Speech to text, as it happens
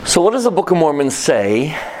So what does the Book of Mormon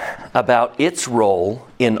say about its role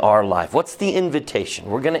in our life? What's the invitation?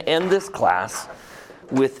 We're going to end this class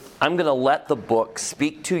with, I'm going to let the book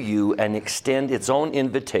speak to you and extend its own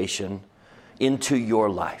invitation into your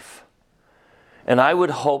life. And I would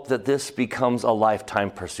hope that this becomes a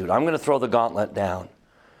lifetime pursuit. I'm going to throw the gauntlet down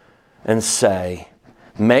and say,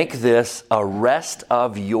 make this a rest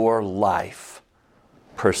of your life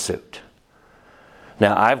pursuit.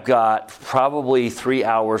 Now, I've got probably 3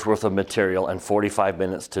 hours worth of material and 45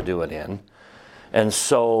 minutes to do it in. And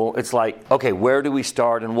so it's like, okay, where do we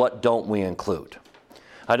start and what don't we include?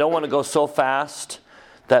 I don't want to go so fast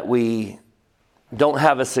that we don't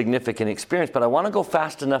have a significant experience, but I want to go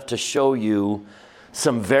fast enough to show you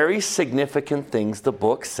some very significant things the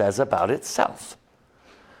book says about itself.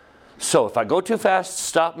 So if I go too fast,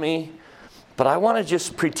 stop me. But I want to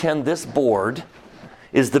just pretend this board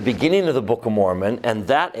is the beginning of the Book of Mormon, and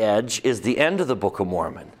that edge is the end of the Book of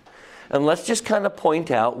Mormon. And let's just kind of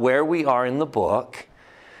point out where we are in the book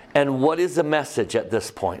and what is the message at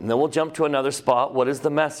this point. And then we'll jump to another spot. What is the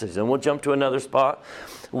message? And we'll jump to another spot.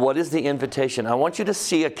 What is the invitation? I want you to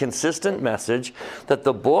see a consistent message that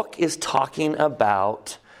the book is talking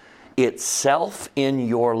about itself in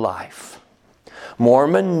your life.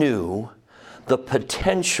 Mormon knew the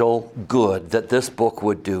potential good that this book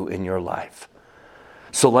would do in your life.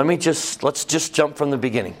 So let's just jump from the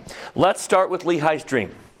beginning. Let's start with Lehi's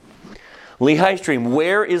dream. Lehi's dream.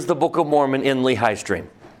 Where is the Book of Mormon in Lehi's dream?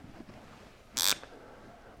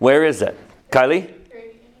 Where is it? Kylie?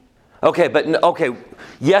 Okay,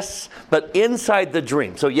 yes, but inside the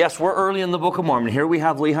dream. So yes, we're early in the Book of Mormon. Here we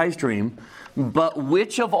have Lehi's dream. But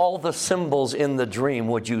which of all the symbols in the dream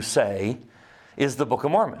would you say is the Book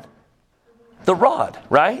of Mormon? The rod,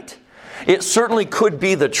 right? It certainly could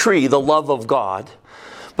be the tree, the love of God.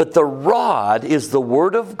 But the rod is the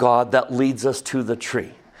word of God that leads us to the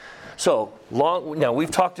tree. So, now we've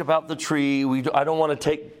talked about the tree. I don't want to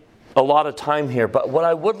take a lot of time here. But what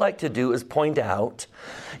I would like to do is point out,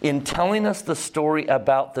 in telling us the story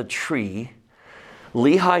about the tree,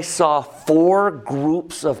 Lehi saw 4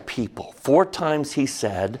 groups of people. 4 times he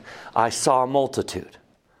said, I saw a multitude.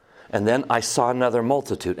 And then I saw another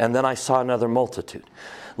multitude. And then I saw another multitude.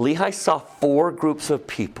 Lehi saw 4 groups of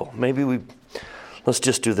people. Let's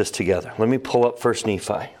just do this together. Let me pull up 1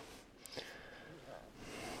 Nephi.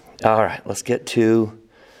 All right, let's get to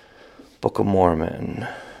Book of Mormon.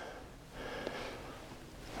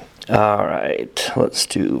 All right, let's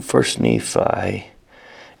do 1 Nephi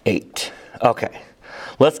 8. Okay,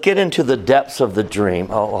 let's get into the depths of the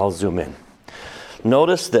dream. I'll zoom in.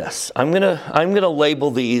 Notice this. I'm gonna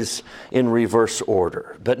label these in reverse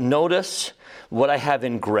order, but notice what I have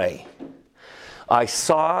in gray. I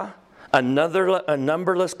saw a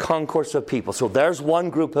numberless concourse of people. So there's one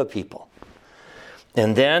group of people.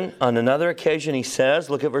 And then on another occasion he says,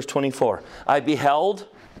 look at verse 24, I beheld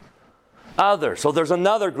others. So there's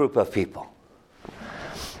another group of people.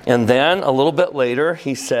 And then a little bit later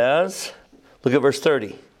he says, look at verse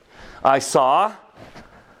 30, I saw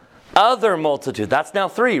other multitude. That's now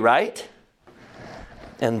 3, right?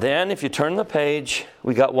 And then if you turn the page,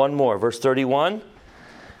 we got one more. Verse 31,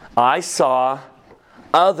 I saw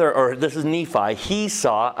this is Nephi, he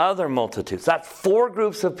saw other multitudes. That's 4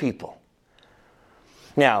 groups of people.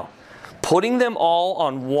 Now, putting them all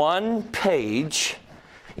on one page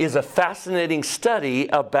is a fascinating study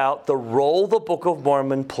about the role the Book of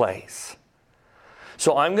Mormon plays.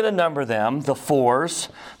 So I'm going to number them, the 4s,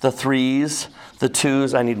 the 3s, the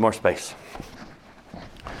 2s. I need more space.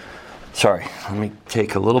 Sorry, let me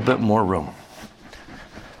take a little bit more room.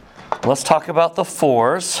 Let's talk about the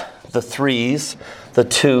 4s, the 3s, the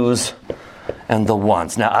 2s, and the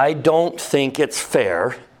 1s. Now, I don't think it's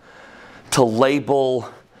fair to label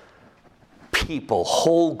people,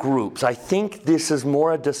 whole groups. I think this is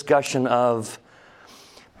more a discussion of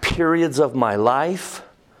periods of my life.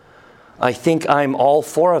 I think I'm all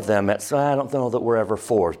 4 of them. I don't know that we're ever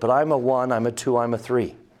 4s, but I'm a 1, I'm a 2, I'm a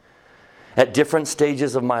 3. At different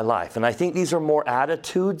stages of my life. And I think these are more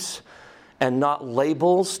attitudes and not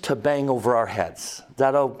labels to bang over our heads. Is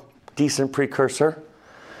that a decent precursor?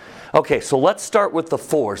 Okay, so let's start with the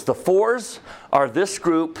 4s. The 4s are this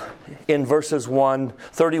group in verses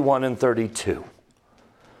 31 and 32.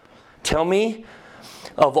 Tell me,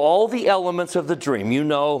 of all the elements of the dream, you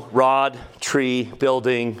know, rod, tree,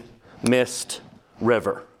 building, mist,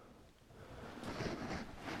 river.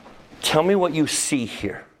 Tell me what you see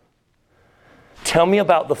here. Tell me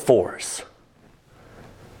about the 4s.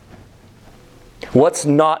 What's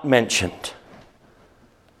not mentioned?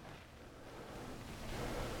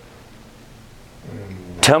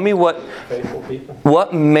 Tell me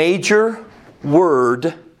what major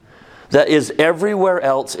word that is everywhere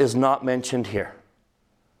else is not mentioned here.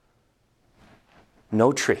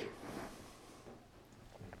 No tree.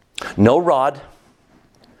 No rod.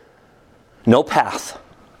 No path.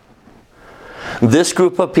 This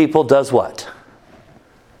group of people does what?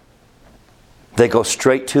 They go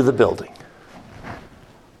straight to the building.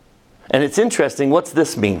 And it's interesting, what's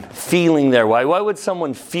this mean? Feeling their way. Why would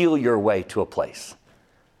someone feel your way to a place?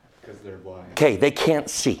 Because they're blind. Okay, they can't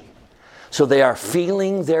see. So they are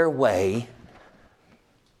feeling their way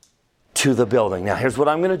to the building. Now here's what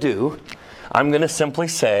I'm going to do. I'm going to simply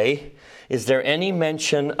say, is there any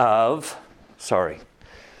mention of,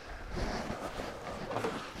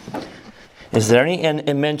 is there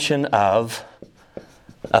any mention of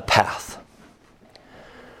a path?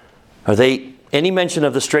 Are they any mention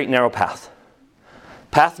of the straight and narrow path?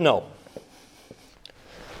 Path, no.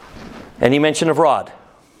 Any mention of rod?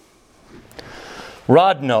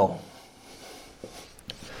 Rod, no.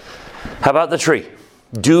 How about the tree?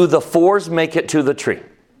 Do the fours make it to the tree?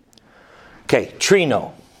 Okay, tree,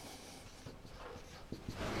 no.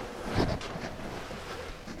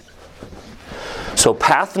 So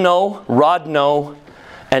path, no. Rod, no.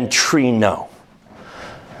 And tree, no.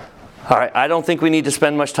 All right, I don't think we need to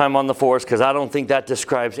spend much time on the fours because I don't think that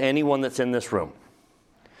describes anyone that's in this room.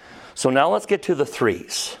 So now let's get to the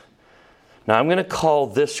threes. Now I'm going to call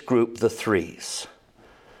this group the threes.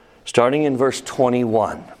 Starting in verse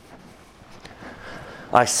 21.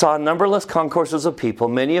 I saw numberless concourses of people,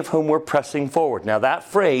 many of whom were pressing forward. Now that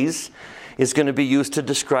phrase is going to be used to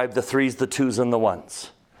describe the threes, the twos, and the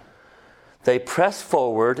ones. They press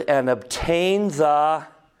forward and obtain the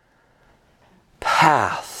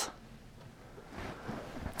path.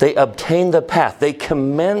 They obtain the path. They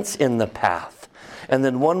commence in the path. And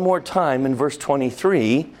then one more time in verse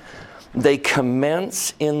 23, they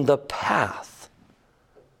commence in the path.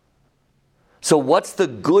 So what's the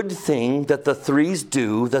good thing that the threes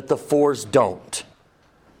do that the fours don't?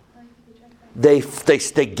 They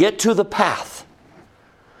get to the path.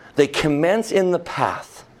 They commence in the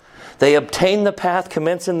path. They obtain the path,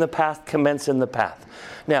 commence in the path, commence in the path.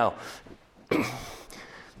 Now,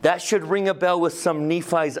 that should ring a bell with some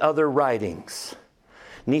Nephi's other writings.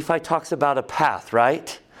 Nephi talks about a path,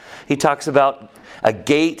 right? He talks about a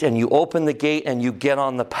gate, and you open the gate and you get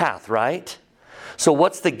on the path, right? So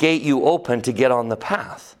what's the gate you open to get on the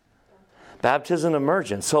path? Baptism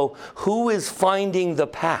emergence. So who is finding the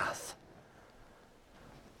path?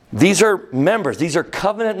 These are members. These are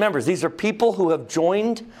covenant members. These are people who have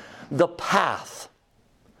joined the path.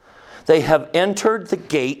 They have entered the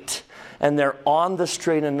gate and they're on the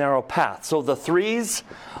straight and narrow path. So the threes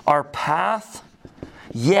are path,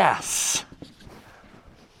 yes.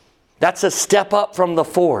 That's a step up from the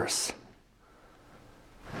fours.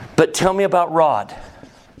 But tell me about rod.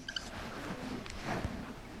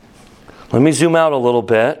 Let me zoom out a little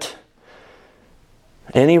bit.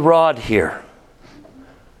 Any rod here?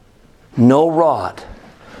 No rod.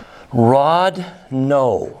 Rod,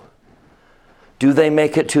 no. Do they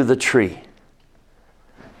make it to the tree?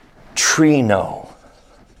 Tree, no.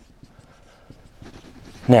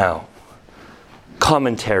 Now,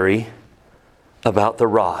 commentary about the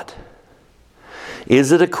rod.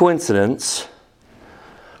 Is it a coincidence?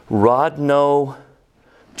 Rod, no.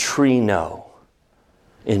 Tree, no.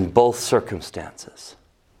 In both circumstances.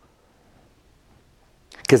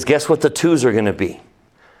 Because guess what the twos are going to be?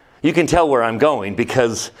 You can tell where I'm going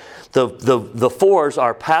because the fours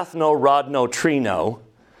are path, no, rod, no, tree, no.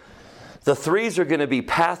 The threes are going to be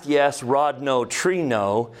path, yes, rod, no, tree,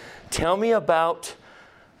 no. Tell me about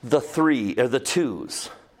the twos.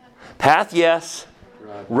 Path, yes.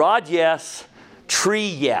 Rod, yes. Tree,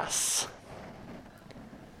 yes.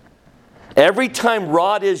 Every time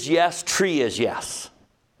rod is yes, tree is yes.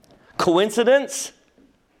 Coincidence?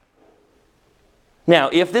 Now,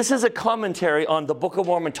 if this is a commentary on the Book of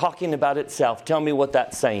Mormon talking about itself, tell me what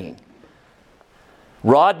that's saying.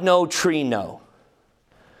 Rod, no, tree, no.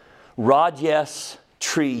 Rod, yes,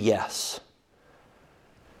 tree, yes.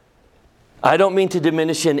 I don't mean to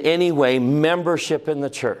diminish in any way membership in the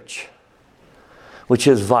church, which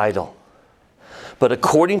is vital. But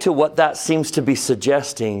according to what that seems to be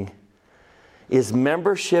suggesting, is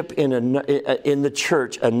membership in the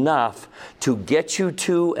church enough to get you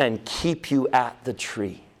to and keep you at the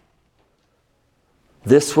tree?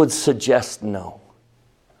 This would suggest no.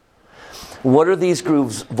 What are these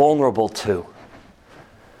groups vulnerable to?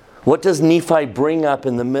 What does Nephi bring up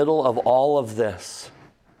in the middle of all of this?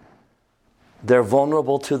 They're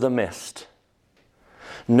vulnerable to the mist.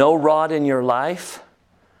 No rod in your life,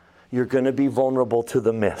 you're going to be vulnerable to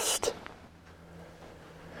the mist.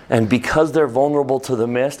 And because they're vulnerable to the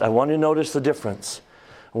mist, I want you to notice the difference.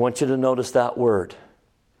 I want you to notice that word.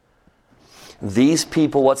 These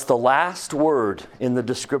people, what's the last word in the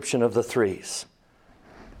description of the threes?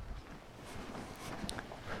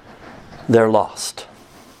 They're lost.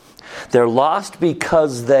 They're lost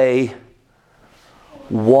because they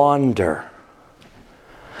wander.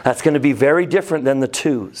 That's going to be very different than the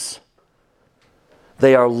twos.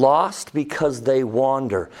 They are lost because they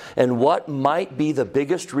wander. And what might be the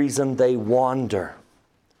biggest reason they wander?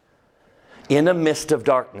 In a mist of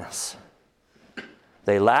darkness.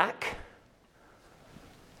 They lack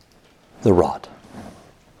the rod.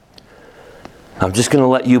 I'm just going to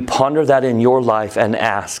let you ponder that in your life and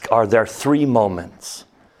ask, are there 3 moments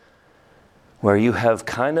where you have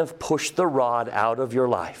kind of pushed the rod out of your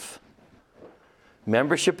life?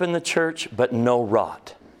 Membership in the church, but no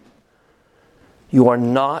rod. You are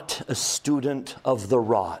not a student of the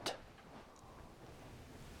rod.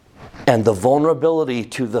 And the vulnerability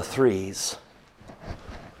to the threes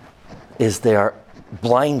is they are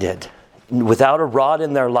blinded. Without a rod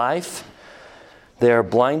in their life, they are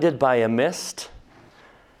blinded by a mist.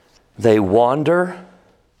 They wander,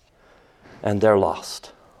 and they're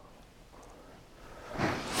lost.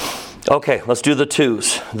 Okay, let's do the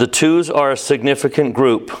twos. The twos are a significant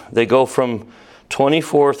group. They go from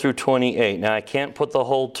 24 through 28. Now, I can't put the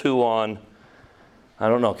whole 2 on. I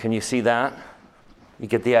don't know. Can you see that? You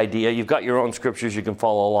get the idea? You've got your own scriptures you can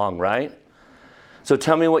follow along, right? So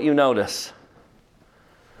tell me what you notice.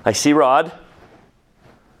 I see rod.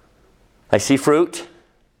 I see fruit.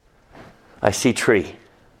 I see tree.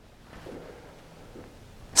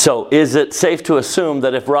 So is it safe to assume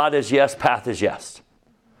that if rod is yes, path is yes?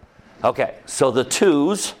 Okay, so the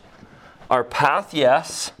twos are path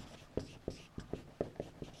yes,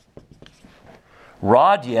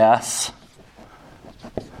 rod yes,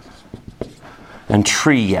 and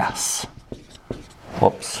tree yes.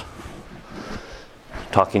 Whoops.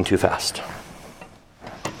 Talking too fast.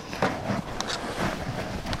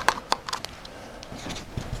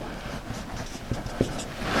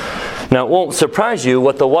 Now, it won't surprise you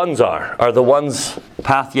what the ones are. Are the ones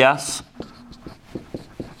path yes,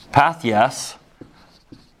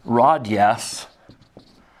 rod yes,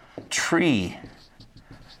 tree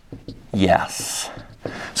yes.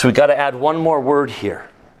 So we've got to add one more word here.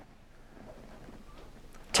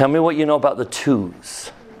 Tell me what you know about the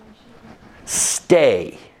twos.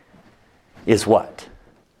 Stay is what?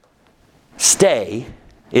 Stay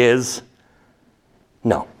is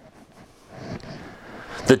no.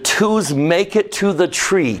 The twos make it to the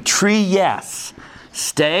tree. Tree, yes.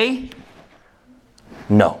 Stay,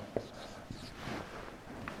 no.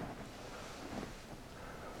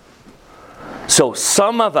 So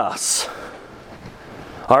some of us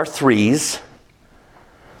are threes.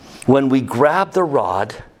 When we grab the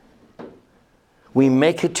rod, we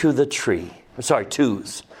make it to the tree. Sorry,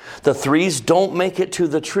 twos. The threes don't make it to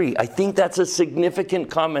the tree. I think that's a significant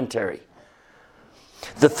commentary.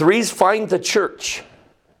 The threes find the church.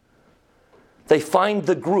 They find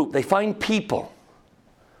the group. They find people.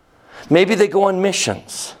 Maybe they go on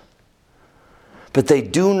missions. But they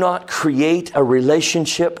do not create a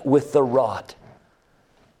relationship with the rod.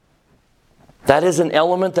 That is an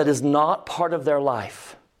element that is not part of their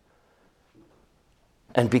life.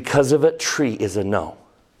 And because of it, tree is a no.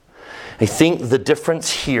 I think the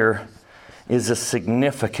difference here is a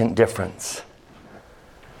significant difference.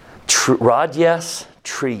 Rod, yes.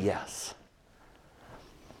 Tree, yes.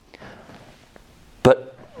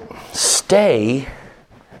 But stay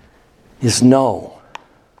is no.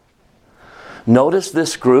 Notice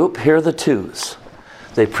this group. Here are the twos.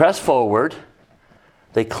 They press forward.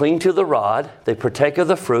 They cling to the rod. They partake of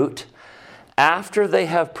the fruit. After they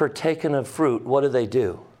have partaken of fruit, what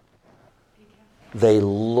do? They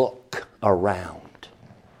look around.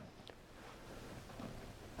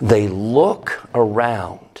 They look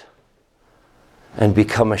around and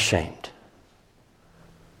become ashamed.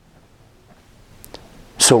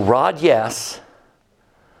 So rod, yes,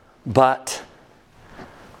 but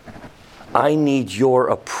I need your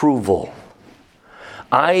approval.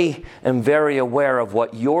 I am very aware of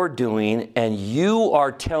what you're doing, and you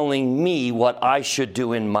are telling me what I should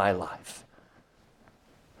do in my life.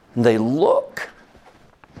 And they look,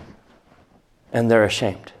 and they're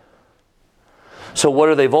ashamed. So what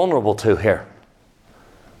are they vulnerable to here?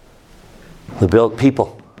 The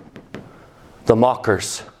people, the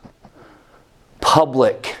mockers,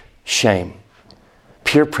 public shame,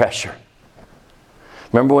 peer pressure.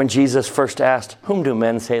 Remember when Jesus first asked, "Whom do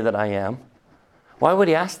men say that I am?" Why would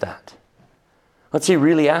he ask that? What's he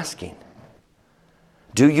really asking?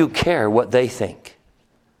 Do you care what they think?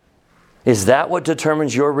 Is that what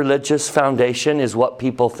determines your religious foundation, is what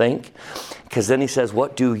people think? Because then he says,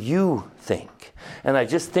 what do you think? And I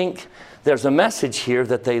just think there's a message here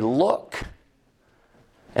that they look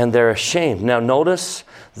and they're ashamed. Now notice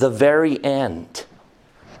the very end.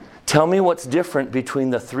 Tell me what's different between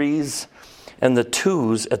the 3s and the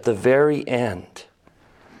 2s at the very end.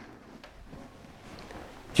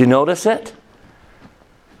 Do you notice it?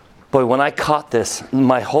 Boy, when I caught this,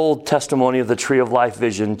 my whole testimony of the Tree of Life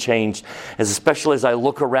vision changed, especially as I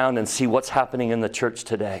look around and see what's happening in the church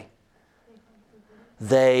today.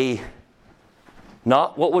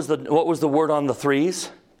 What was the word on the 3s?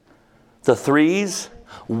 The 3s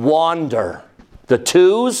wander. The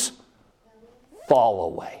 2s fall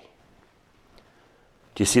away.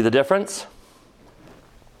 Do you see the difference?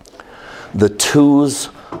 The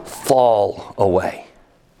 2s fall away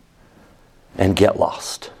and get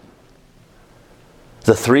lost.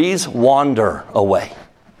 The 3s wander away.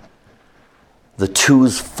 The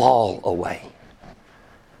 2s fall away.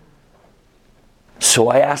 So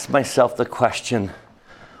I asked myself the question,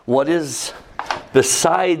 what is,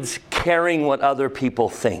 besides caring what other people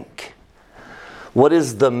think, what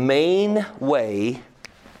is the main way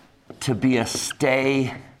to be a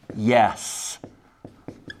stay yes?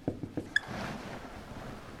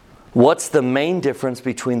 What's the main difference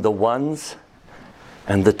between the 1s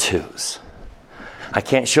and the 2s? I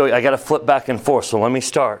can't show you. I got to flip back and forth, so let me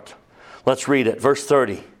start. Let's read it. Verse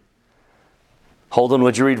 30. Holden,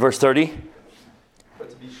 would you read verse 30? But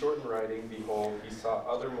to be short in writing, behold, he saw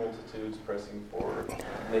other multitudes pressing forward.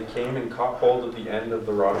 And they came and caught hold of the end of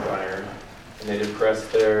the rod of iron, and they did press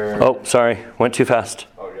their... Oh, sorry. Went too fast.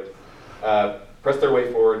 Oh, good. Pressed their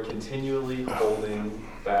way forward, continually holding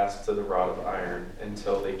fast to the rod of iron,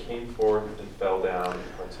 until they came forth and fell down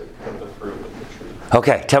and partook of the fruit of the tree.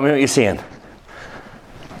 Okay, tell me what you're seeing.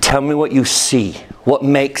 Tell me what you see. What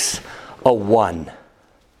makes a 1?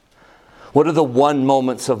 What are the 1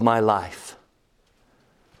 moments of my life?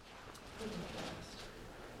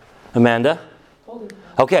 Amanda?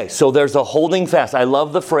 Okay, so there's a holding fast. I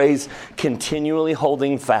love the phrase, continually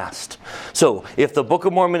holding fast. So if the Book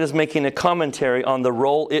of Mormon is making a commentary on the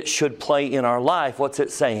role it should play in our life, what's it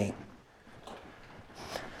saying?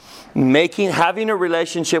 Having a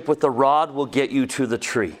relationship with the rod will get you to the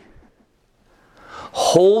tree.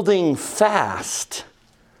 Holding fast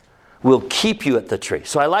will keep you at the tree.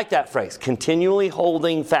 So I like that phrase, continually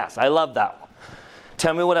holding fast. I love that one.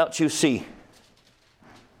 Tell me what else you see.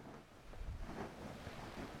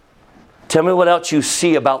 Tell me what else you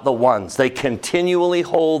see about the 1s. They continually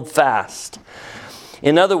hold fast.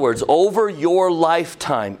 In other words, over your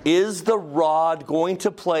lifetime, is the rod going to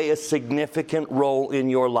play a significant role in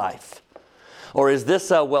your life? Or is this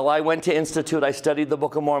I went to Institute, I studied the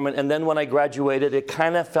Book of Mormon, and then when I graduated, it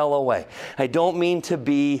kind of fell away. I don't mean to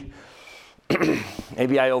be,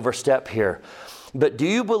 maybe I overstep here, but do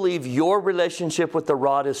you believe your relationship with the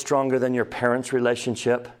rod is stronger than your parents'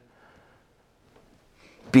 relationship?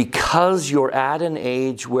 Because you're at an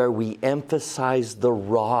age where we emphasize the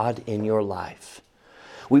rod in your life.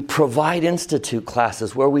 We provide Institute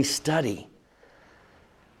classes where we study.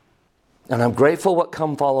 And I'm grateful what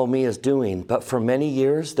Come Follow Me is doing, but for many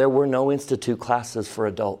years, there were no Institute classes for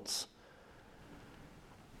adults.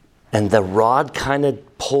 And the rod kind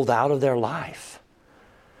of pulled out of their life.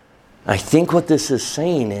 I think what this is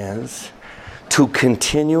saying is to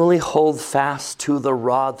continually hold fast to the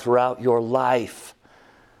rod throughout your life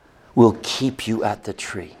will keep you at the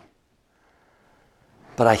tree.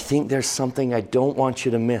 But I think there's something I don't want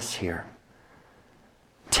you to miss here.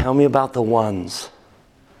 Tell me about the 1s.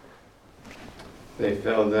 They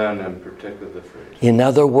fell down and partook of the fruit. In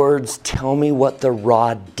other words, tell me what the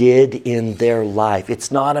rod did in their life. It's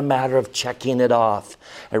not a matter of checking it off.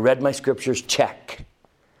 I read my scriptures, check.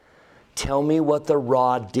 Tell me what the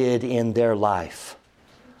rod did in their life.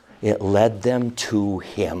 It led them to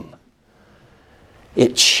Him.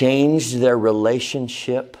 It changed their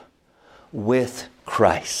relationship with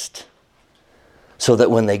Christ. So that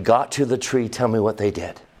when they got to the tree, tell me what they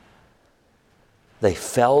did. They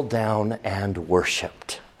fell down and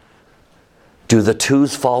worshiped. Do the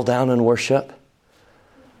 2s fall down and worship?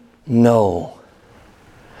 No.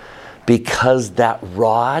 Because that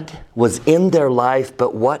rod was in their life,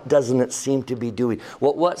 but what doesn't it seem to be doing?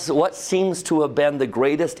 What seems to have been the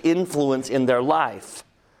greatest influence in their life?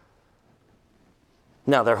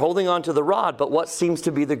 Now, they're holding on to the rod, but what seems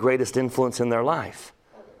to be the greatest influence in their life?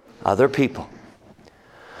 Other people.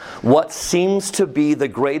 What seems to be the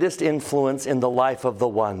greatest influence in the life of the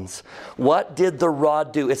 1s? What did the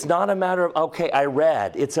rod do? It's not a matter of, okay, I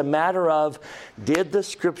read. It's a matter of, did the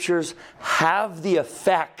scriptures have the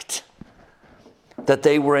effect that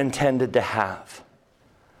they were intended to have?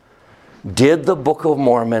 Did the Book of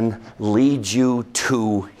Mormon lead you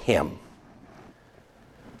to Him?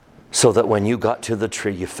 So that when you got to the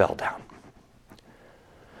tree, you fell down.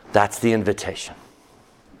 That's the invitation.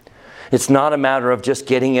 It's not a matter of just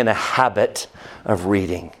getting in a habit of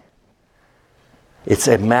reading. It's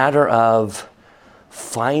a matter of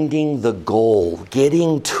finding the goal,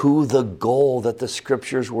 getting to the goal that the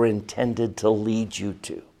Scriptures were intended to lead you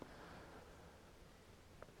to.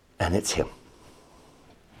 And it's Him.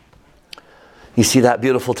 You see that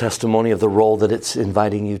beautiful testimony of the role that it's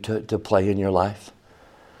inviting you to play in your life?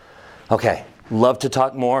 Okay, love to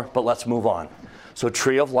talk more, but let's move on. So,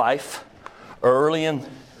 tree of life, early in...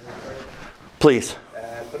 Please.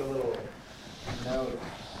 I put a little note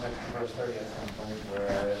in verse 30 at some point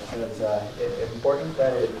where it says, it's important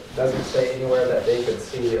that it doesn't say anywhere that they could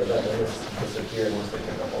see or that the mist disappeared once they took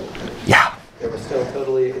a hold of it. Yeah. They were still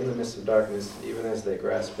totally in the midst of darkness, even as they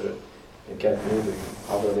grasped it and kept moving,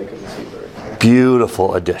 although they couldn't see very clearly.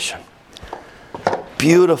 Beautiful addition.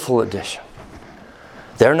 Beautiful addition.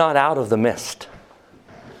 They're not out of the mist,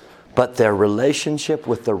 but their relationship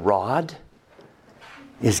with the rod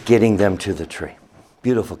is getting them to the tree.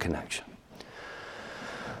 Beautiful connection.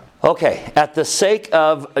 Okay, at the sake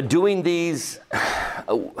of doing these,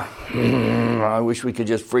 I wish we could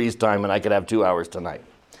just freeze time and I could have 2 hours tonight.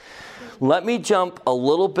 Let me jump a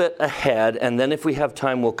little bit ahead, and then if we have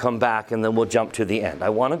time, we'll come back and then we'll jump to the end. I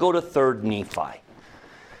want to go to 3rd Nephi.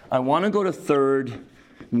 I want to go to 3rd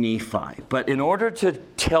Nephi. But in order to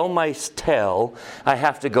tell my tale, I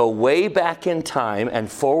have to go way back in time and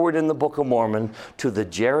forward in the Book of Mormon to the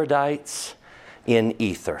Jaredites in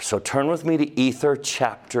Ether. So turn with me to Ether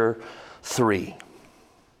chapter 3.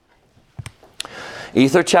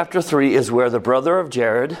 Ether chapter 3 is where the brother of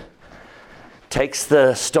Jared takes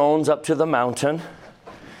the stones up to the mountain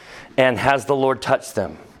and has the Lord touch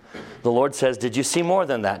them. The Lord says, did you see more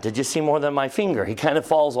than that? Did you see more than my finger? He kind of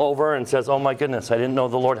falls over and says, oh my goodness, I didn't know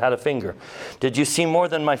the Lord had a finger. Did you see more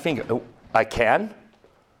than my finger? Oh, I can?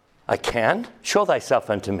 Show thyself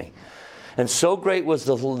unto me. And so great was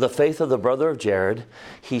the faith of the brother of Jared,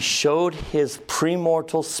 he showed his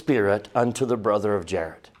premortal spirit unto the brother of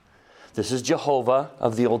Jared. This is Jehovah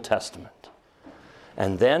of the Old Testament.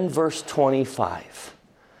 And then verse 25.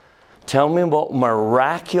 Tell me about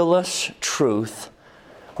miraculous truth.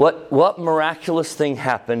 What miraculous thing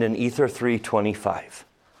happened in Ether 3:25?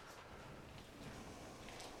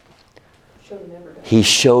 He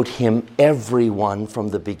showed him everyone from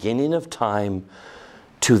the beginning of time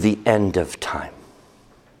to the end of time.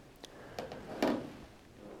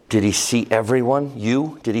 Did he see everyone?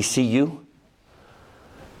 You? Did he see you?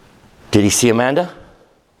 Did he see Amanda?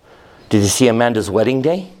 Did he see Amanda's wedding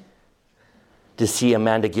day? Did he see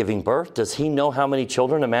Amanda giving birth? Does he know how many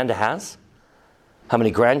children Amanda has? How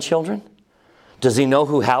many grandchildren? Does he know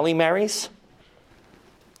who Hallie marries?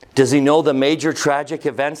 Does he know the major tragic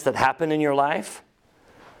events that happen in your life?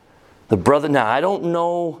 The brother, now I don't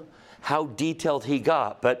know how detailed he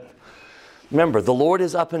got, but remember, the Lord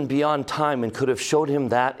is up and beyond time and could have showed him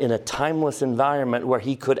that in a timeless environment where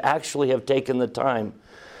he could actually have taken the time.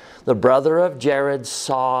 The brother of Jared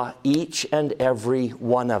saw each and every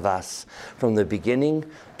one of us from the beginning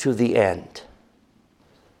to the end.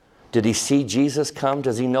 Did he see Jesus come?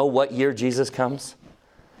 Does he know what year Jesus comes?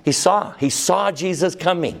 He saw Jesus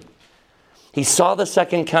coming. He saw the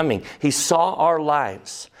second coming. He saw our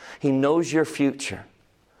lives. He knows your future.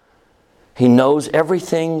 He knows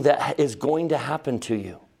everything that is going to happen to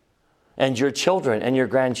you and your children and your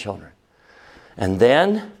grandchildren. And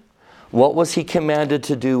then, what was he commanded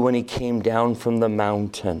to do when he came down from the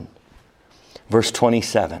mountain? Verse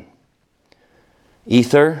 27.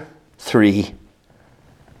 Ether 3.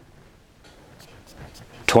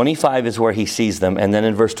 25 is where he sees them. And then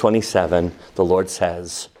in verse 27, the Lord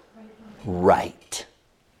says, write.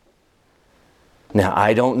 Now,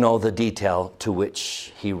 I don't know the detail to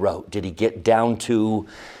which he wrote. Did he get down to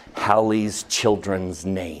Hallie's children's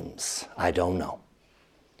names? I don't know.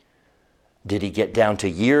 Did he get down to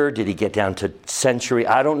year? Did he get down to century?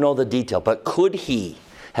 I don't know the detail. But could he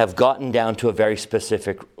have gotten down to a very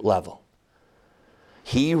specific level?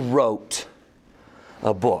 He wrote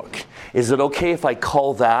a book. Is it okay if I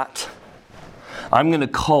call that? I'm going to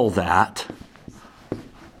call that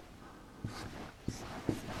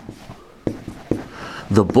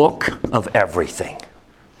the Book of Everything.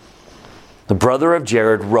 The brother of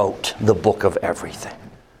Jared wrote the Book of Everything.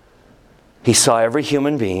 He saw every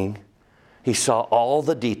human being. He saw all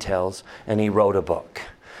the details, and he wrote a book.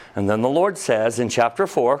 And then the Lord says in chapter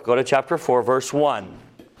 4, go to chapter 4, verse 1.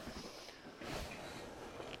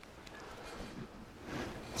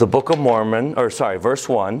 The Book of Mormon, verse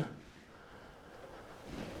 1.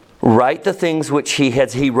 wrote the things which he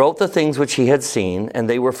had seen, and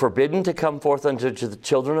they were forbidden to come forth unto the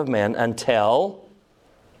children of men until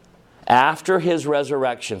after his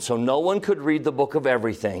resurrection. So no one could read the book of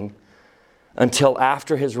everything until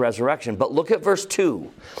after his resurrection. But look at verse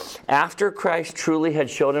 2. After Christ truly had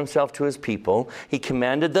showed himself to his people, he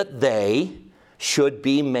commanded that they should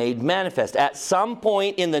be made manifest. At some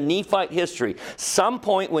point in the Nephite history, some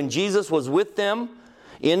point when Jesus was with them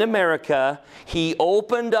in America, he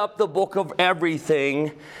opened up the book of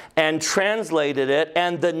everything and translated it,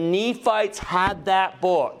 and the Nephites had that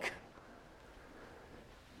book.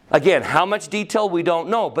 Again, how much detail we don't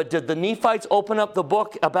know, but did the Nephites open up the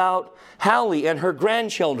book about Hallie and her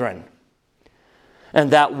grandchildren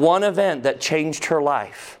and that one event that changed her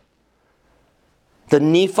life? The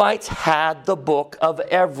Nephites had the book of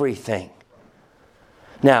everything.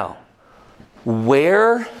 Now,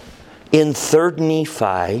 where in 3rd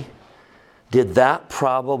Nephi did that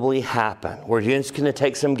probably happen? We're just going to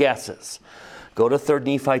take some guesses. Go to 3rd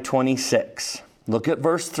Nephi 26. Look at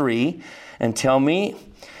verse 3 and tell me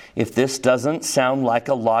if this doesn't sound like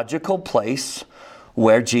a logical place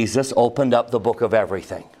where Jesus opened up the book of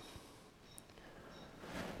everything.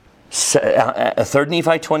 3rd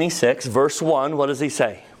Nephi 26, verse 1, what does he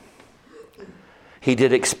say? He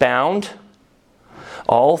did expound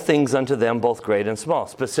all things unto them, both great and small.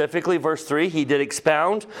 Specifically, verse 3, he did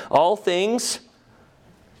expound all things,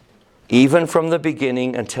 even from the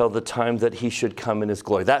beginning until the time that he should come in his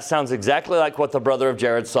glory. That sounds exactly like what the brother of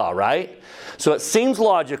Jared saw, right? So it seems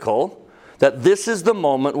logical that this is the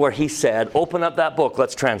moment where he said, open up that book,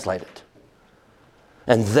 let's translate it.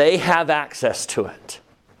 And they have access to it.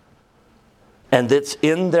 And it's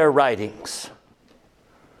in their writings.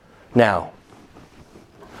 Now,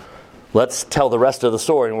 let's tell the rest of the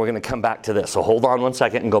story, and we're going to come back to this. So hold on one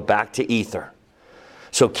second and go back to Ether.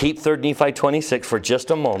 So keep 3rd Nephi 26 for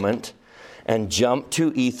just a moment and jump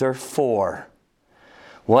to Ether 4.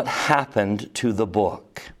 What happened to the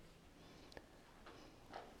book?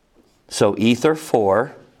 So Ether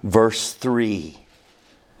 4, verse 3.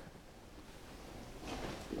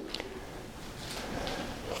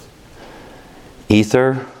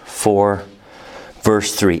 Ether 4,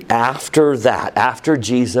 verse 3. After that, after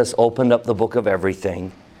Jesus opened up the book of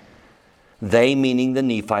everything, they, meaning the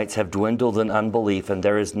Nephites, have dwindled in unbelief, and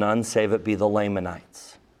there is none save it be the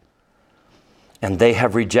Lamanites. And they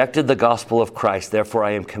have rejected the gospel of Christ. Therefore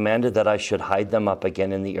I am commanded that I should hide them up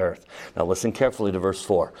again in the earth. Now listen carefully to verse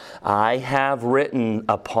 4. I have written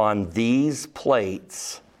upon these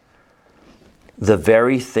plates the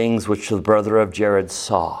very things which the brother of Jared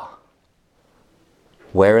saw.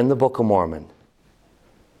 Where in the Book of Mormon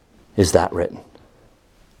is that written?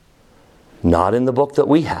 Not in the book that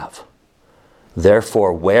we have.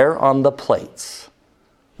 Therefore, where on the plates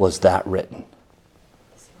was that written?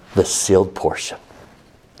 The sealed portion.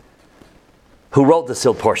 Who wrote the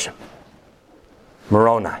sealed portion?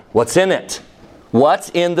 Moroni. What's in it? What's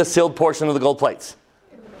in the sealed portion of the gold plates?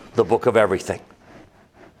 The book of everything.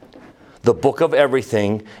 The book of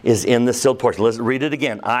everything is in the sealed portion. Let's read it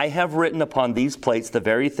again. I have written upon these plates the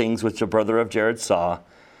very things which the brother of Jared saw,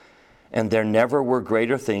 and there never were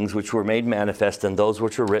greater things which were made manifest than those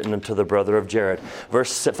which were written unto the brother of Jared.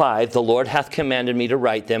 Verse 5, the Lord hath commanded me to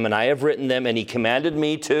write them, and I have written them, and he commanded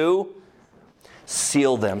me to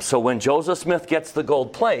seal them. So when Joseph Smith gets the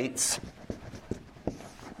gold plates,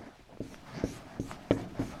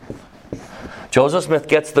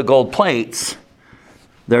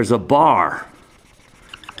 there's a bar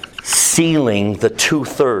sealing the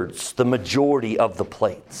 2/3, the majority of the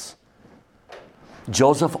plates.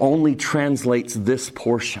 Joseph only translates this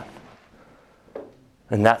portion.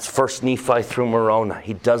 And that's 1 Nephi through Moroni.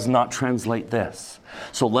 He does not translate this.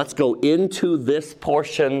 So let's go into this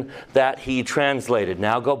portion that he translated.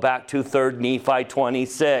 Now go back to 3 Nephi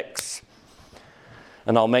 26.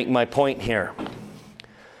 And I'll make my point here.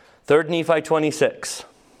 3 Nephi 26.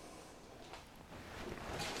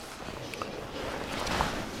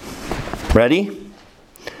 Ready?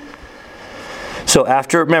 So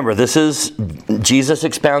remember, this is, Jesus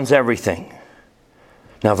expounds everything.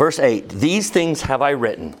 Now verse 8, these things have I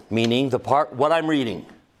written, meaning the part, what I'm reading,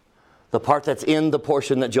 the part that's in the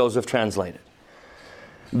portion that Joseph translated.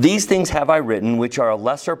 These things have I written, which are a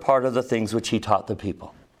lesser part of the things which he taught the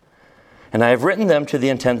people. And I have written them to the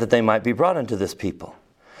intent that they might be brought unto this people.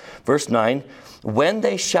 Verse 9, when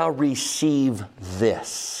they shall receive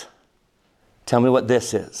this. Tell me what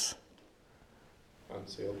this is.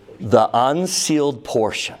 The unsealed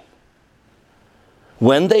portion.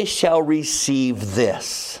 When they shall receive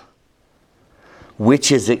this,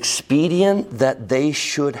 which is expedient that they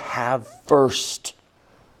should have first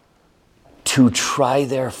to try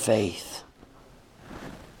their faith.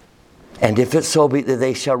 And if it so be that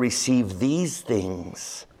they shall receive these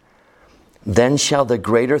things, then shall the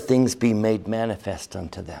greater things be made manifest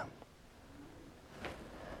unto them.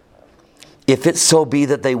 If it so be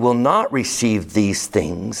that they will not receive these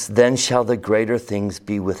things, then shall the greater things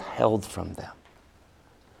be withheld from them.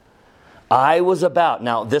 I was about,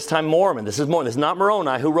 now this time Mormon, this is not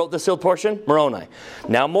Moroni who wrote the sealed portion, Moroni.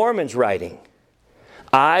 Now Mormon's writing,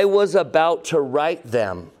 I was about to write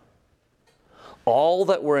them all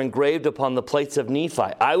that were engraved upon the plates of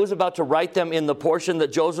Nephi. I was about to write them in the portion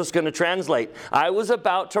that Joseph's going to translate. I was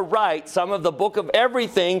about to write some of the book of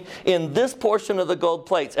everything in this portion of the gold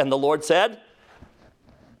plates. And the Lord said,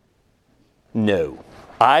 no.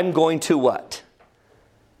 I'm going to what?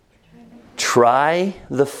 Try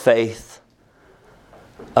the faith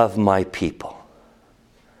of my people.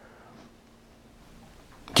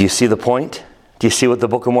 Do you see the point? Do you see what the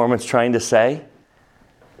Book of Mormon is trying to say?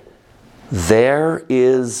 There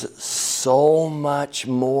is so much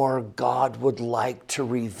more God would like to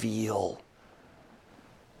reveal.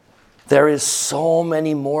 There is so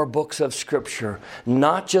many more books of Scripture,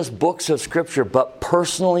 not just books of Scripture, but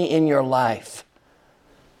personally in your life.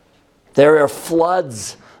 There are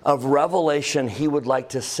floods of revelation He would like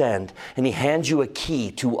to send, and He hands you a key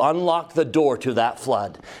to unlock the door to that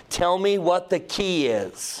flood. Tell me what the key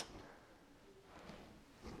is.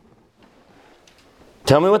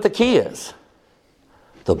 Tell me what the key is.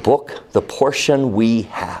 The book, the portion we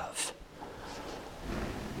have.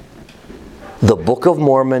 The Book of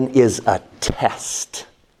Mormon is a test.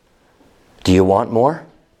 Do you want more?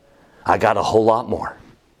 I got a whole lot more.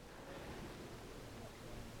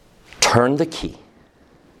 Turn the key.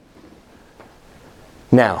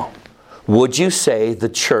 Now, would you say the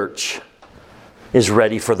church is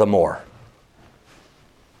ready for the more?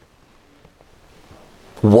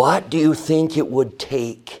 What do you think it would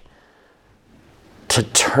take to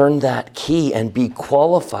turn that key and be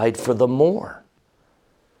qualified for the more?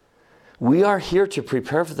 We are here to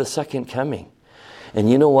prepare for the second coming. And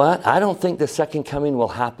you know what? I don't think the second coming will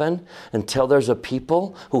happen until there's a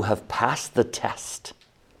people who have passed the test.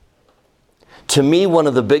 To me, one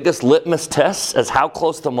of the biggest litmus tests as how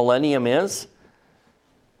close the millennium is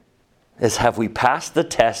have we passed the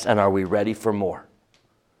test and are we ready for more?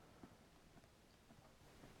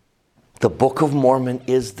 The Book of Mormon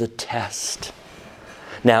is the test.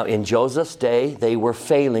 Now, in Joseph's day, they were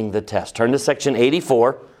failing the test. Turn to section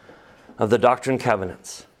 84 of the Doctrine and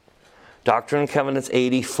Covenants. Doctrine and Covenants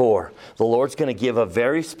 84. The Lord's going to give a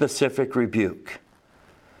very specific rebuke.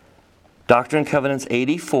 Doctrine and Covenants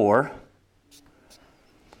 84.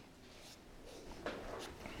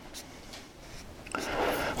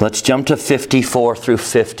 Let's jump to 54 through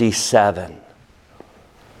 57.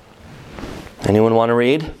 Anyone want to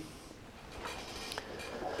read?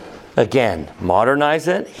 Again, modernize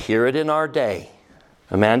it, hear it in our day.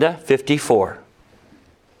 Amanda, 54.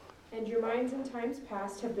 And your minds in times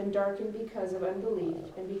past have been darkened because of unbelief,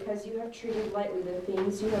 and because you have treated lightly the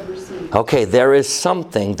things you have received. Okay, there is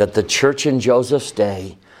something that the church in Joseph's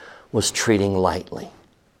day was treating lightly.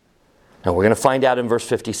 Now we're going to find out in verse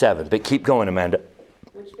 57, but keep going, Amanda.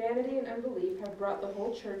 Which vanity and unbelief have brought the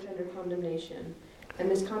whole church under condemnation. And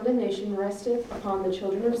this condemnation resteth upon the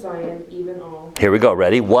children of Zion, even all. Here we go,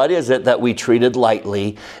 ready? What is it that we treated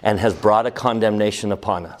lightly and has brought a condemnation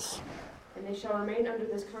upon us? And they shall remain under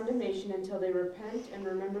this condemnation until they repent and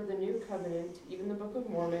remember the new covenant, even the Book of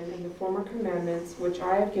Mormon, and the former commandments which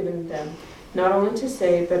I have given them, not only to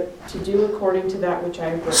say, but to do according to that which I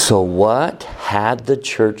have written. So what had the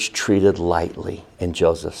church treated lightly in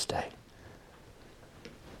Joseph's day?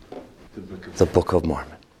 The Book of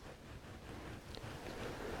Mormon.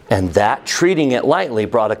 And that treating it lightly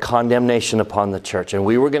brought a condemnation upon the church. And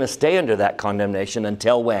we were going to stay under that condemnation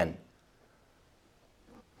until when?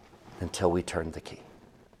 Until we turned the key.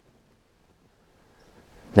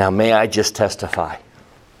 Now, may I just testify?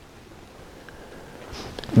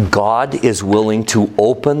 God is willing to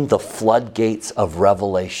open the floodgates of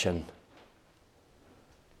revelation.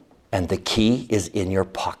 And the key is in your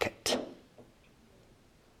pocket.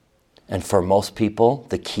 And for most people,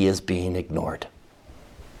 the key is being ignored.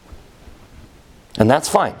 And that's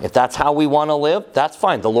fine. If that's how we want to live, that's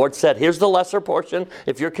fine. The Lord said, here's the lesser portion.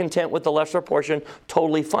 If you're content with the lesser portion,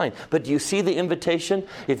 totally fine. But do you see the invitation?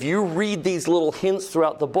 If you read these little hints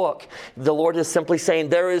throughout the book, the Lord is simply saying,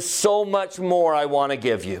 there is so much more I want to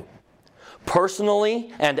give you.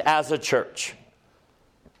 Personally and as a church.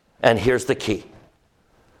 And here's the key.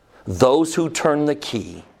 Those who turn the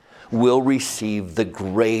key will receive the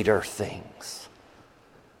greater things.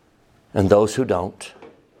 And those who don't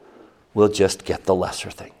will just get the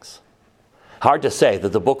lesser things. Hard to say that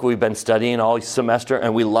the book we've been studying all semester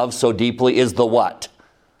and we love so deeply is the what?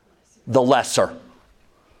 The lesser.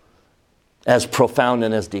 As profound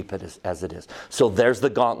and as deep as it is. So there's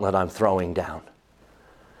the gauntlet I'm throwing down.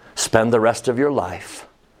 Spend the rest of your life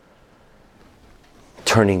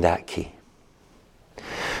turning that key.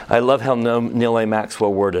 I love how Neal A.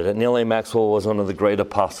 Maxwell worded it. Neal A. Maxwell was one of the great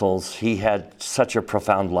apostles. He had such a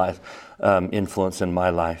profound influence in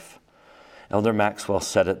my life. Elder Maxwell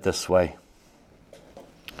said it this way.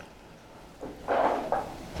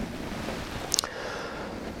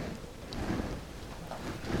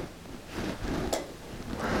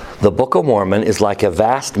 The Book of Mormon is like a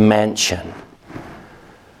vast mansion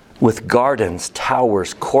with gardens,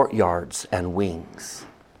 towers, courtyards, and wings.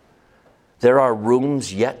 There are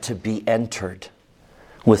rooms yet to be entered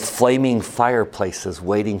with flaming fireplaces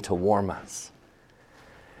waiting to warm us.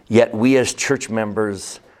 Yet we as church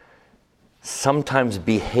members sometimes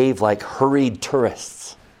behave like hurried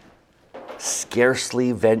tourists,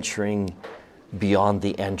 scarcely venturing beyond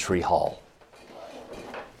the entry hall.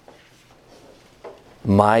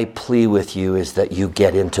 My plea with you is that you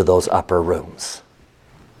get into those upper rooms.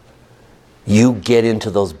 You get into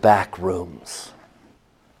those back rooms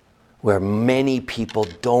where many people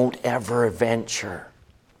don't ever venture.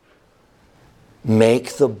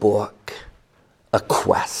 Make the book a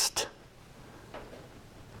quest,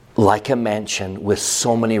 like a mansion with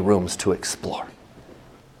so many rooms to explore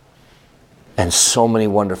and so many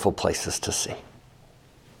wonderful places to see.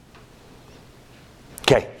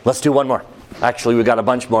 Okay, let's do one more. Actually, we got a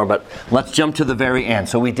bunch more, but let's jump to the very end.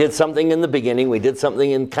 So we did something in the beginning. We did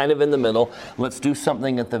something in kind of in the middle. Let's do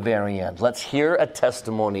something at the very end. Let's hear a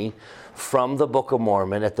testimony from the Book of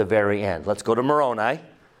Mormon at the very end. Let's go to Moroni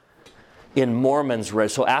in Mormon's.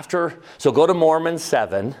 So go to Mormon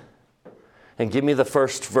 7 and give me the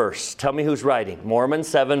first verse. Tell me who's writing. Mormon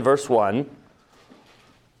 7, verse 1.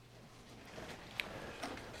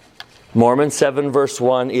 Mormon 7, verse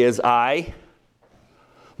 1 is I,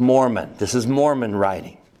 Mormon. This is Mormon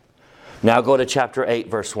writing. Now go to chapter 8,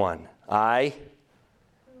 verse 1. I,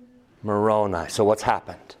 Moroni. So what's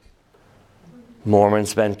happened?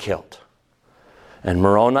 Mormon's been killed. And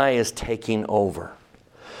Moroni is taking over.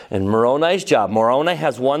 And Moroni's job, Moroni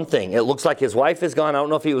has one thing. It looks like his wife is gone. I don't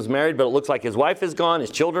know if he was married, but it looks like his wife is gone. His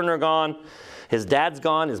children are gone. His dad's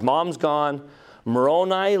gone. His mom's gone.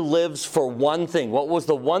 Moroni lives for one thing. What was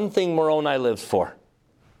the one thing Moroni lives for?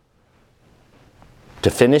 To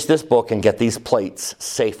finish this book and get these plates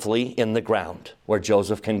safely in the ground where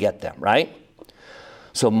Joseph can get them, right?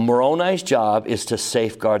 So Moroni's job is to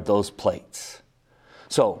safeguard those plates.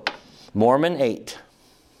 So, Mormon 8.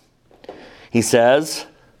 He says,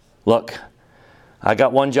 look, I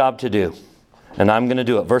got one job to do, and I'm going to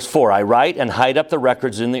do it. Verse 4, I write and hide up the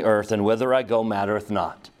records in the earth, and whither I go mattereth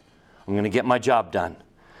not. I'm going to get my job done.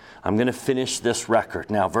 I'm going to finish this record.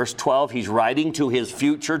 Now, verse 12, he's writing to his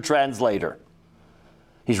future translator.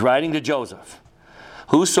 He's writing to Joseph.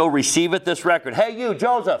 Whoso receiveth this record. Hey, you,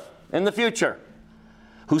 Joseph, in the future.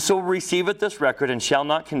 Whoso receiveth this record and shall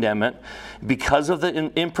not condemn it, because of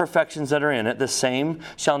the imperfections that are in it, the same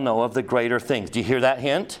shall know of the greater things. Do you hear that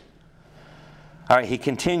hint? All right, he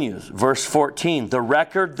continues. Verse 14. The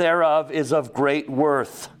record thereof is of great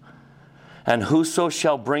worth. And whoso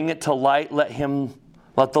shall bring it to light, let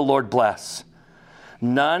the Lord bless.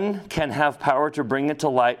 None can have power to bring it to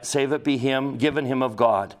light, save it be given him of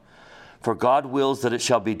God. For God wills that it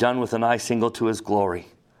shall be done with an eye single to his glory.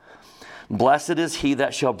 Blessed is he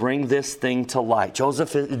that shall bring this thing to light.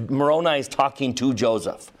 Moroni is talking to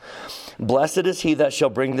Joseph. Blessed is he that shall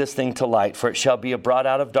bring this thing to light, for it shall be brought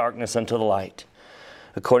out of darkness unto the light.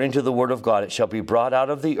 According to the word of God, it shall be brought out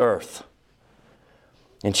of the earth,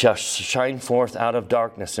 and shall shine forth out of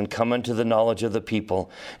darkness, and come unto the knowledge of the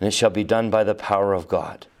people, and it shall be done by the power of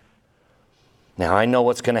God. Now I know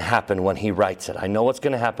what's going to happen when he writes it. I know what's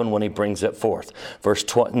going to happen when he brings it forth. Verse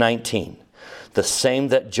 19. The same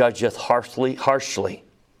that judgeth harshly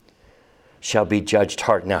shall be judged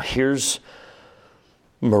hard. Now here's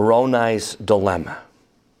Moroni's dilemma.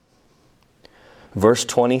 Verse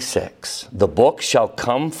 26. The book shall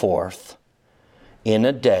come forth in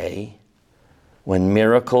a day when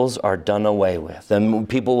miracles are done away with. And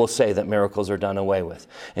people will say that miracles are done away with.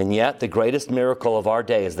 And yet, the greatest miracle of our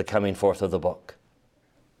day is the coming forth of the book.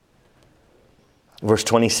 Verse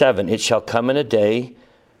 27, it shall come in a day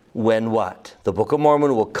when what? The Book of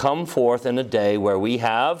Mormon will come forth in a day where we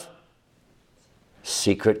have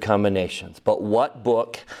secret combinations. But what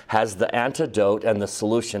book has the antidote and the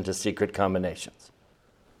solution to secret combinations?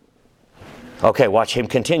 Okay, watch him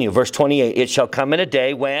continue. Verse 28, it shall come in a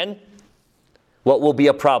day when... What will be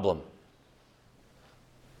a problem?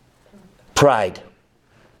 Pride.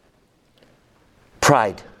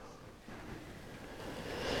 Pride.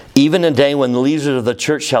 Even a day when the leaders of the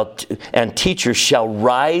church and teachers shall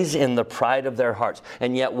rise in the pride of their hearts.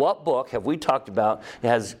 And yet, what book have we talked about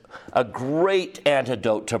has a great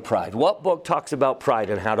antidote to pride? What book talks about pride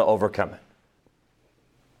and how to overcome it?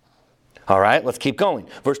 All right, let's keep going.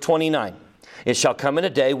 Verse 29. It shall come in a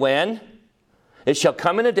day when? It shall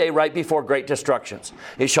come in a day right before great destructions.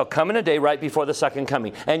 It shall come in a day right before the second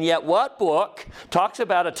coming. And yet, what book talks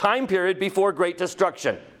about a time period before great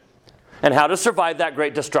destruction? And how to survive that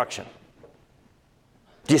great destruction.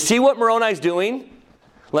 Do you see what Moroni's doing?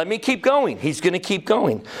 Let me keep going. He's going to keep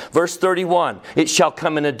going. Verse 31. It shall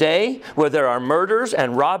come in a day where there are murders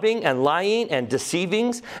and robbing and lying and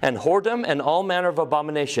deceivings and whoredom and all manner of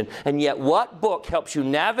abomination. And yet what book helps you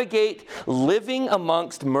navigate living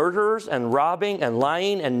amongst murderers and robbing and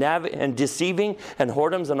lying and deceiving and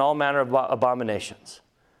whoredoms and all manner of abominations?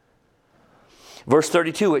 Verse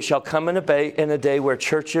 32, it shall come in a day where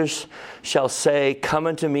churches shall say, come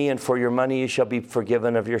unto me, and for your money you shall be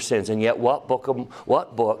forgiven of your sins. And yet what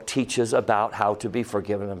book teaches about how to be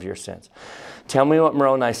forgiven of your sins? Tell me what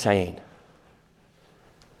Moroni's saying.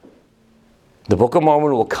 The Book of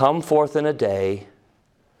Mormon will come forth in a day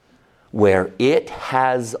where it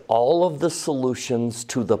has all of the solutions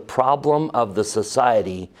to the problem of the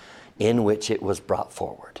society in which it was brought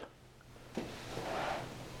forward.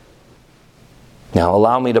 Now,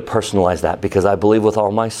 allow me to personalize that, because I believe with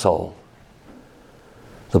all my soul,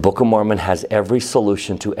 the Book of Mormon has every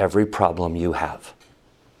solution to every problem you have.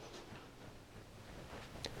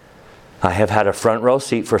 I have had a front row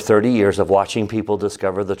seat for 30 years of watching people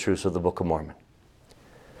discover the truths of the Book of Mormon.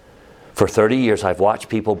 For 30 years, I've watched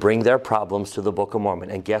people bring their problems to the Book of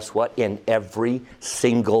Mormon. And guess what? In every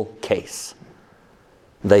single case,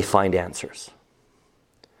 they find answers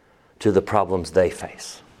to the problems they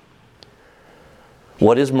face.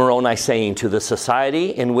 What is Moroni saying to the society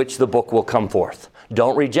in which the book will come forth?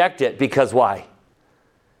 Don't reject it, because why?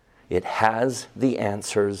 It has the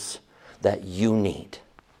answers that you need.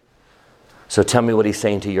 So tell me what he's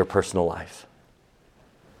saying to your personal life.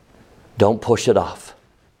 Don't push it off.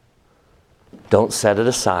 Don't set it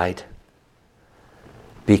aside,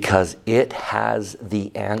 because it has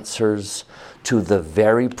the answers to the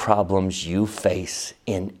very problems you face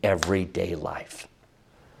in everyday life.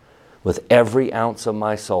 With every ounce of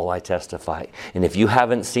my soul, I testify. And if you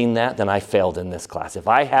haven't seen that, then I failed in this class. If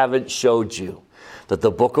I haven't showed you that the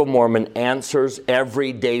Book of Mormon answers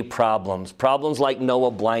everyday problems, problems like Noah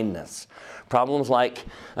blindness, problems like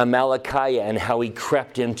Amalickiah and how he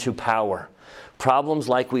crept into power, problems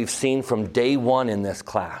like we've seen from day one in this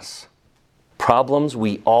class, problems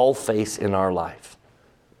we all face in our life.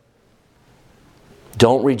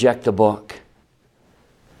 Don't reject the book.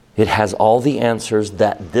 It has all the answers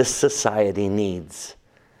that this society needs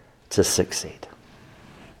to succeed.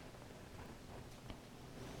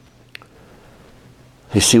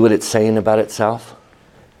 You see what it's saying about itself?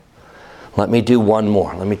 Let me do one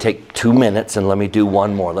more. Let me take 2 minutes and let me do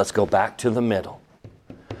one more. Let's go back to the middle.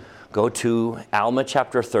 Go to Alma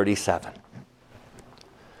chapter 37.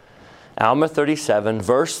 Alma 37,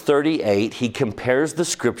 verse 38, he compares the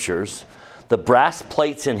scriptures, the brass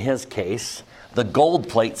plates in his case, the gold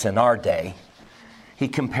plates in our day. He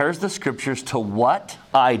compares the scriptures to what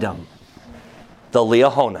item? The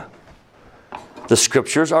Liahona. The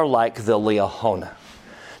scriptures are like the Liahona.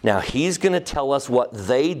 Now, he's going to tell us what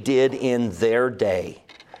they did in their day.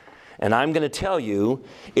 And I'm going to tell you,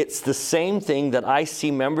 it's the same thing that I see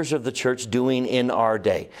members of the church doing in our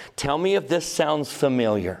day. Tell me if this sounds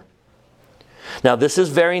familiar. Now, this is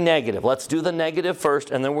very negative. Let's do the negative first,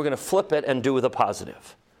 and then we're going to flip it and do the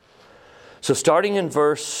positive. So starting in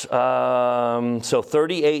verse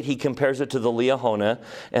 38, he compares it to the Liahona.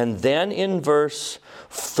 And then in verse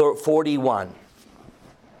 41.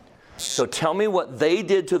 So tell me what they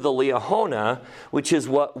did to the Liahona, which is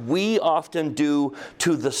what we often do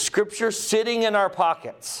to the scripture sitting in our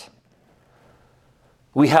pockets.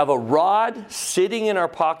 We have a rod sitting in our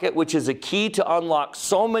pocket, which is a key to unlock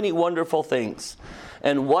so many wonderful things.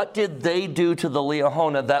 And what did they do to the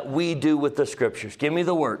Liahona that we do with the scriptures? Give me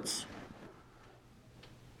the words.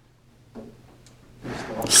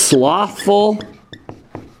 Slothful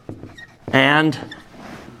and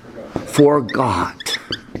forgot.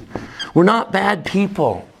 We're not bad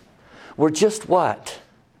people. We're just what?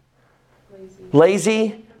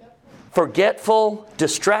 Lazy, forgetful,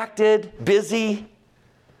 distracted, busy.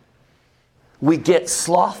 We get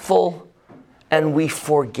slothful and we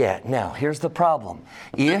forget. Now, here's the problem.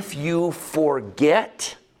 If you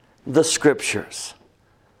forget the scriptures,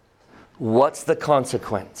 what's the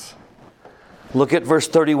consequence? Look at verse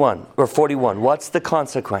 31 or 41. What's the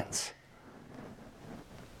consequence?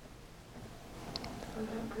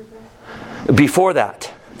 Before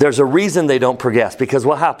that, there's a reason they don't progress, because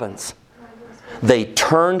what happens? They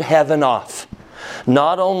turned heaven off.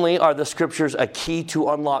 Not only are the scriptures a key to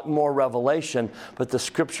unlock more revelation, but the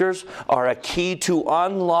scriptures are a key to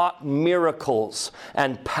unlock miracles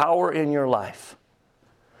and power in your life.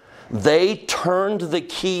 They turned the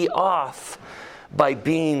key off by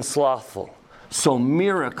being slothful. So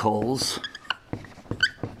miracles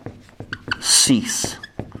cease.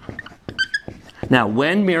 Now,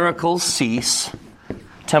 when miracles cease,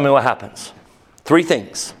 tell me what happens. 3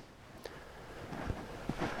 things.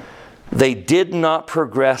 They did not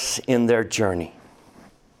progress in their journey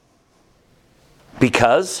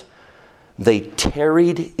because they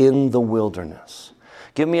tarried in the wilderness.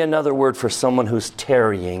 Give me another word for someone who's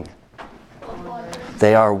tarrying.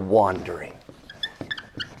 They are wandering.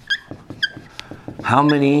 How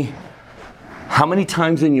many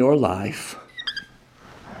times in your life,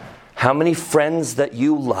 how many friends that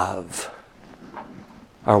you love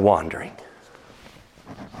are wandering?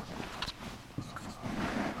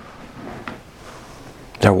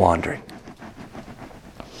 They're wandering.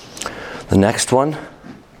 The next one,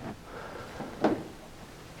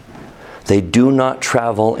 they do not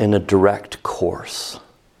travel in a direct course.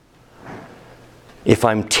 If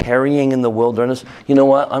I'm tarrying in the wilderness, you know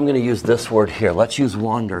what? I'm going to use this word here. Let's use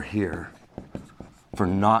wander here for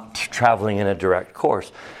not traveling in a direct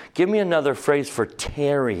course. Give me another phrase for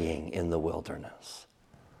tarrying in the wilderness.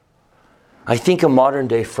 I think a modern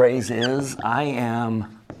day phrase is, I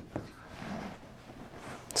am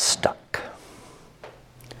stuck.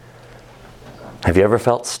 Have you ever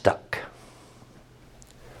felt stuck?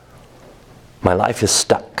 My life is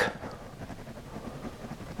stuck.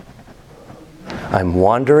 I'm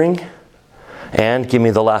wandering, and give me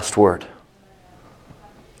the last word.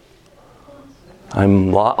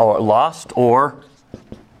 I'm lost, or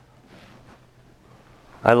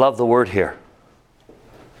I love the word here.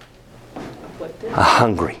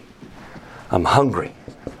 Hungry. I'm hungry.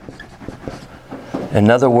 In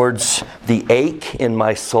other words, the ache in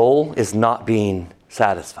my soul is not being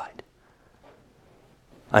satisfied.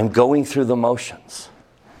 I'm going through the motions.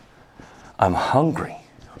 I'm hungry.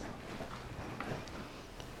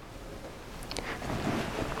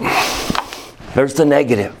 There's the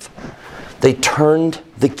negative. They turned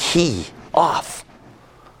the key off.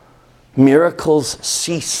 Miracles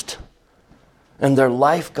ceased. And their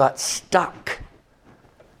life got stuck.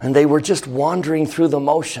 And they were just wandering through the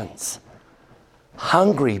motions.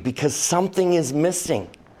 Hungry because something is missing.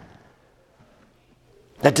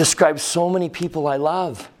 That describes so many people I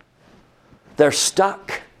love. They're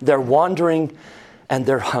stuck, they're wandering, and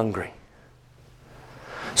they're hungry.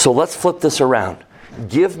 So let's flip this around.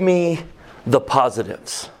 Give me the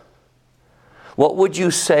positives. What would you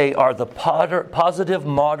say are the positive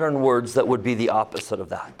modern words that would be the opposite of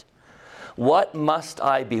that? What must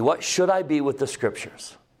I be? What should I be with the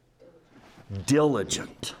scriptures?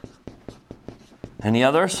 Diligent. Any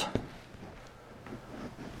others?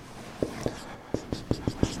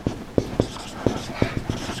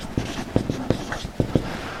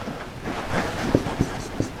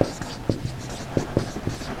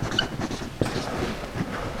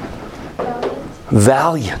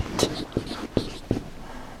 Valiant.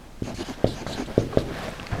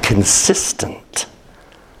 Consistent.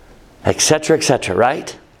 Etc.,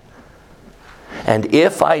 right? And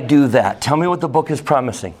if I do that, tell me what the book is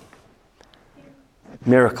promising.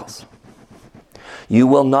 Miracles. You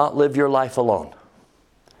will not live your life alone.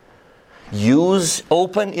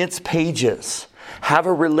 Open its pages. Have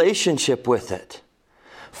a relationship with it.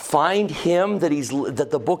 Find Him that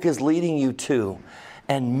the book is leading you to,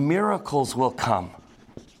 and miracles will come.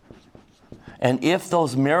 And if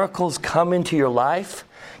those miracles come into your life,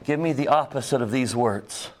 give me the opposite of these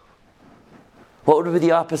words. What would be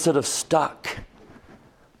the opposite of stuck?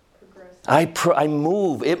 I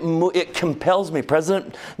move. It compels me.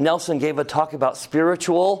 President Nelson gave a talk about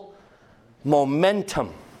spiritual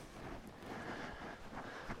momentum.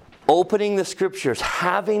 Opening the scriptures,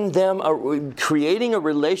 having them, creating a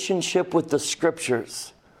relationship with the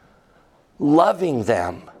scriptures, loving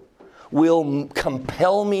them, will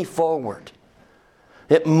compel me forward.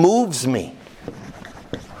 It moves me.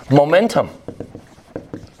 Momentum.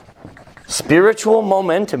 Spiritual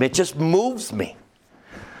momentum. It just moves me.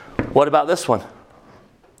 What about this one?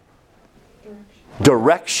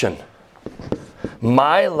 Direction.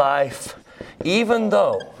 My life, even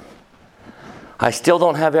though I still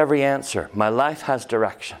don't have every answer, my life has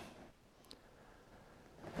direction.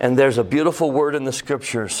 And there's a beautiful word in the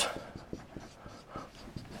scriptures.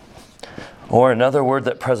 Or another word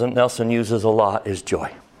that President Nelson uses a lot is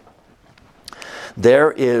joy.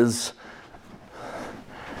 There is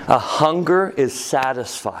a hunger is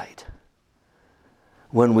satisfied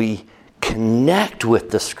when we connect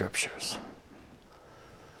with the Scriptures.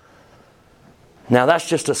 Now that's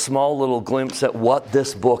just a small little glimpse at what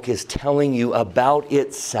this book is telling you about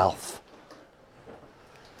itself.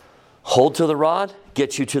 Hold to the rod,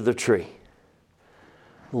 get you to the tree.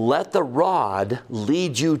 Let the rod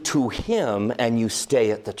lead you to Him and you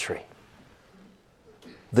stay at the tree.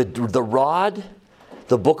 The rod,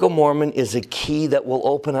 the Book of Mormon, is a key that will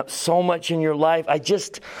open up so much in your life.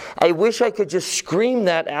 I wish I could just scream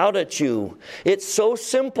that out at you. It's so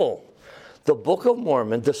simple. The Book of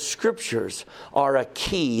Mormon, the Scriptures, are a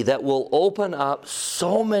key that will open up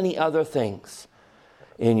so many other things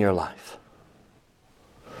in your life.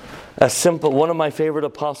 One of my favorite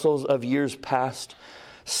apostles of years past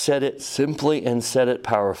said it simply and said it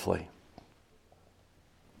powerfully.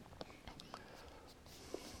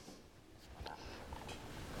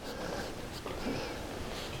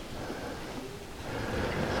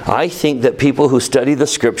 I think that people who study the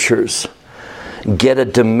Scriptures get a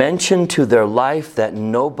dimension to their life that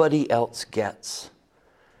nobody else gets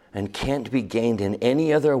and can't be gained in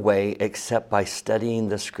any other way except by studying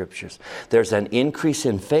the Scriptures. There's an increase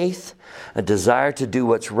in faith, a desire to do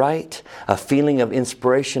what's right, a feeling of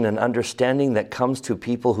inspiration and understanding that comes to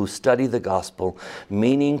people who study the gospel,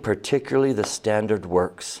 meaning particularly the standard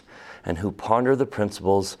works, and who ponder the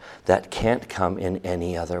principles that can't come in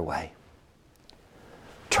any other way.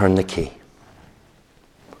 Turn the key.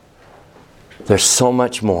 There's so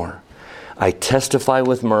much more. I testify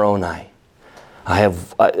with Moroni. I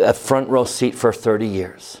have a front row seat for 30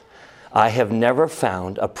 years. I have never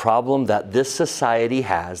found a problem that this society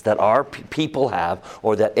has, that our people have,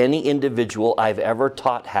 or that any individual I've ever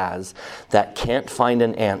taught has, that can't find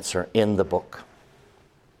an answer in the book.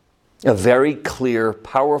 A very clear,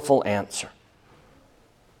 powerful answer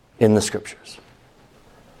in the Scriptures.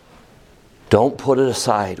 Don't put it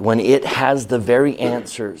aside when it has the very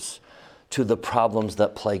answers to the problems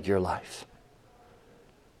that plague your life.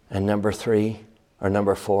 And number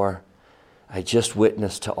 4, I just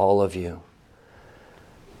witnessed to all of you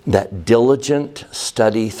that diligent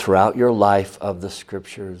study throughout your life of the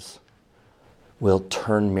Scriptures will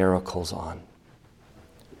turn miracles on.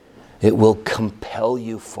 It will compel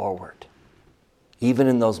you forward, even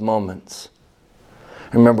in those moments.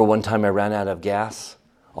 I remember one time I ran out of gas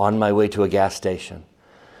on my way to a gas station,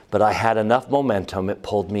 but I had enough momentum, it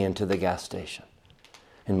pulled me into the gas station.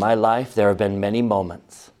 In my life, there have been many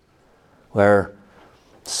moments where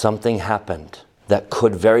something happened that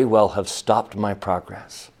could very well have stopped my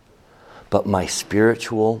progress, but my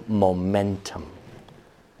spiritual momentum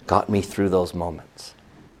got me through those moments.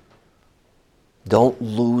 Don't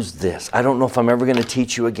lose this. I don't know if I'm ever going to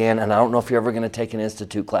teach you again, and I don't know if you're ever going to take an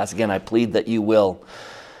institute class again. I plead that you will.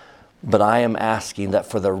 But I am asking that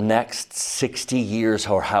for the next 60 years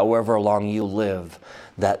or however long you live,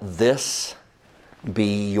 that this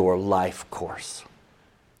be your life course.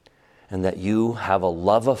 And that you have a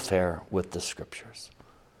love affair with the Scriptures.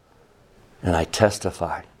 And I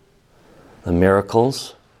testify the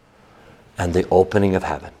miracles and the opening of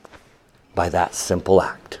heaven by that simple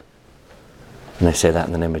act. And I say that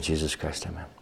in the name of Jesus Christ, amen.